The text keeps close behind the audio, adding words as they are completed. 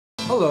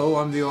Hello,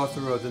 I'm the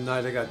author of The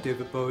Night I Got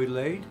David Bowie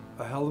Laid,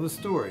 A Hell of a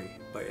Story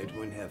by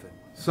Edwin Heaven.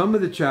 Some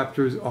of the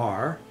chapters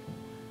are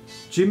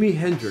Jimi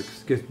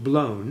Hendrix gets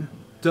blown,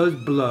 does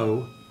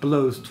blow,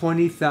 blows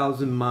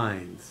 20,000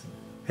 minds.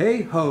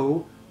 Hey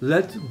ho,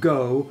 let's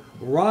go,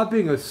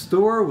 robbing a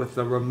store with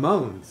the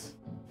Ramones.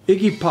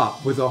 Iggy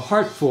Pop, with a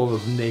heart full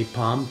of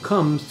napalm,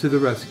 comes to the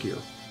rescue.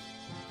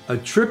 A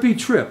trippy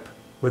trip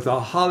with a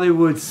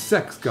Hollywood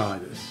sex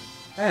goddess.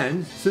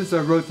 And since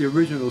I wrote the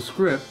original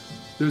script,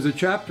 there's a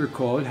chapter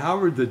called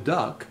Howard the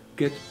Duck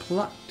Gets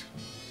Plucked.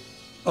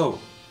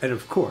 Oh, and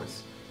of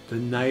course, The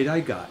Night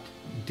I Got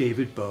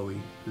David Bowie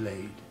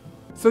Laid.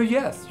 So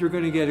yes, you're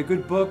going to get a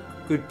good book,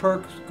 good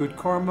perks, good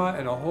karma,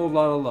 and a whole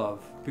lot of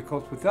love.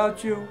 Because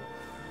without you,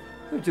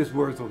 they're just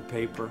words on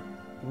paper.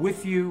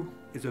 With you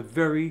is a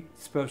very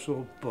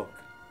special book.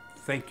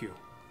 Thank you.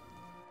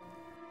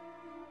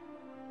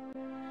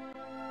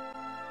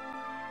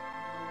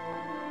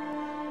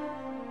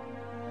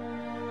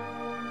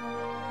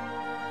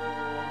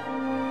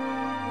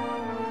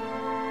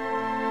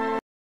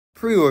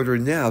 Pre-order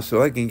now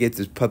so I can get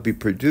this puppy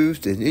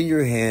produced and in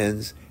your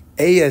hands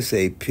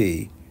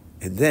ASAP.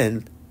 And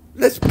then,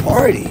 let's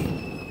party!